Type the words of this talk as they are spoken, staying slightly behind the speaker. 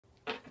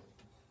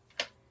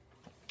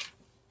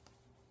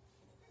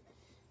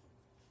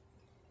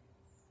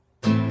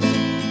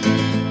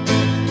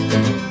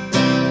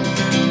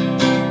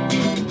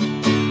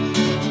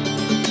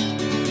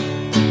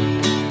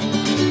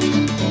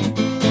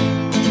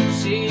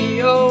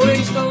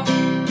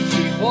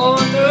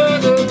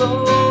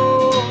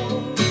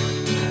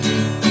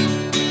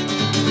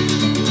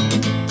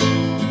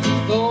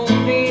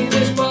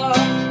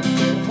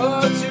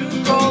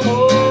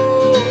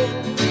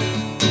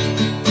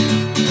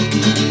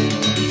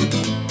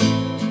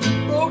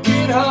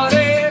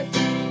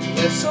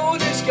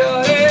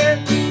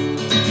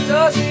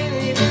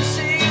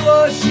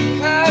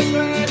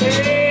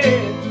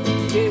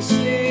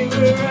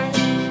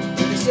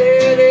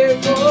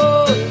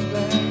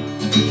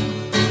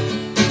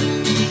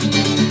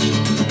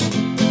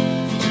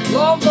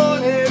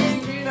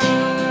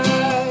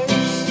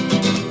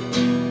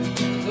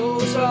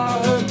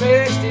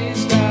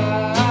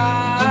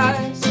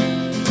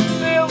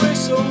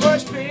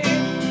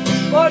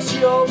but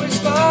she always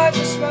finds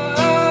a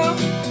smile.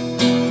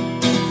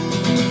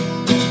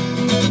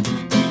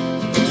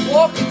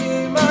 Walking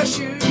in my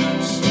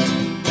shoes,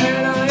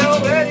 and I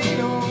already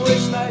know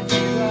which life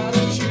you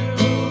gotta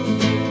choose.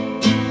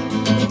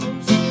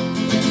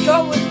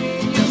 Come with me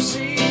and you'll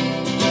see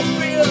what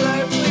real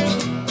life will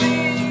be.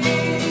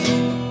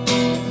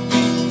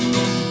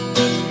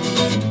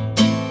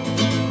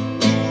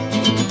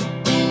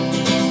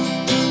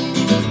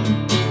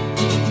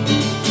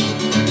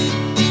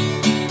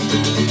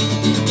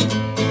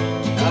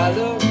 I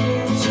look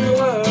into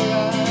her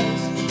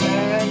eyes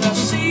and I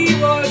see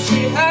what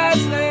she has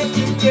left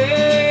to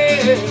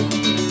give,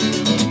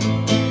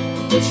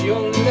 but she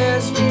only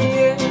lets me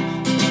in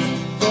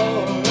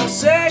for a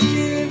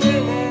second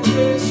and then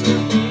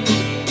disappears.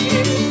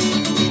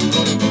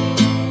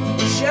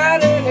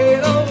 Shattered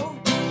halo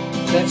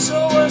that's so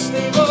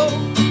unstable,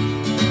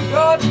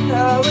 forgotten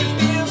how it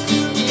feels to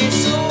be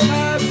so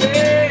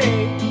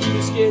happy.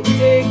 Just get to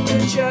take the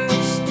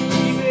chance,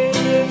 even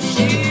if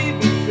she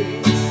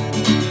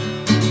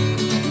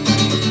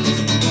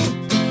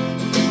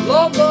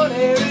long blonde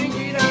hair and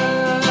green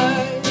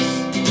eyes,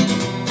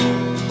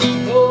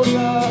 those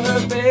are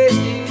her best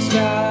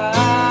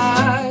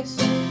disguise.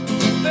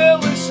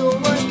 Filled with so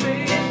much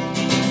pain,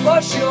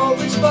 but she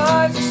always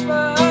finds a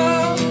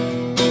smile.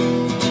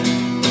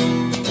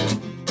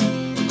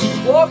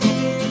 Walking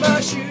in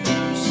my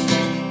shoes,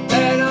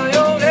 and I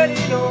already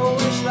know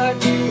which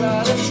life you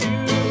gotta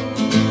choose.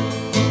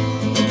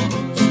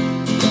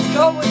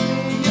 Come with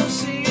me, you'll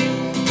see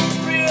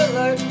real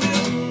life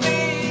will be.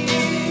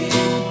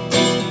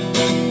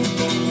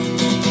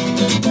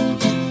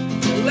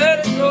 Let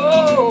it go,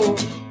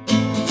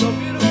 so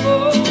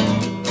beautiful.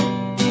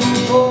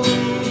 Only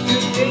you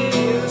give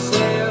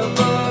yourself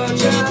a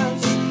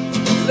chance.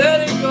 Let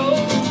it go,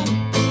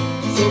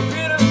 so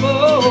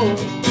beautiful.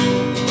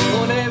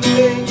 Don't ever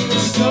think you're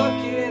stuck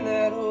in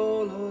that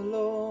hole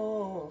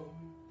alone.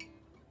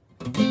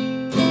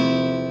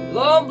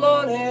 Long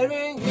blonde hair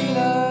and green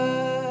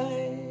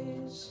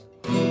eyes,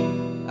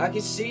 I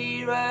can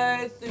see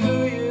right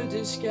through your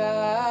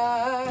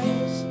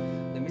disguise.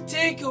 Let me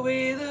take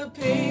away the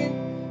pain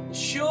and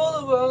show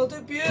the world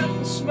a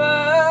beautiful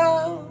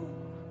smile.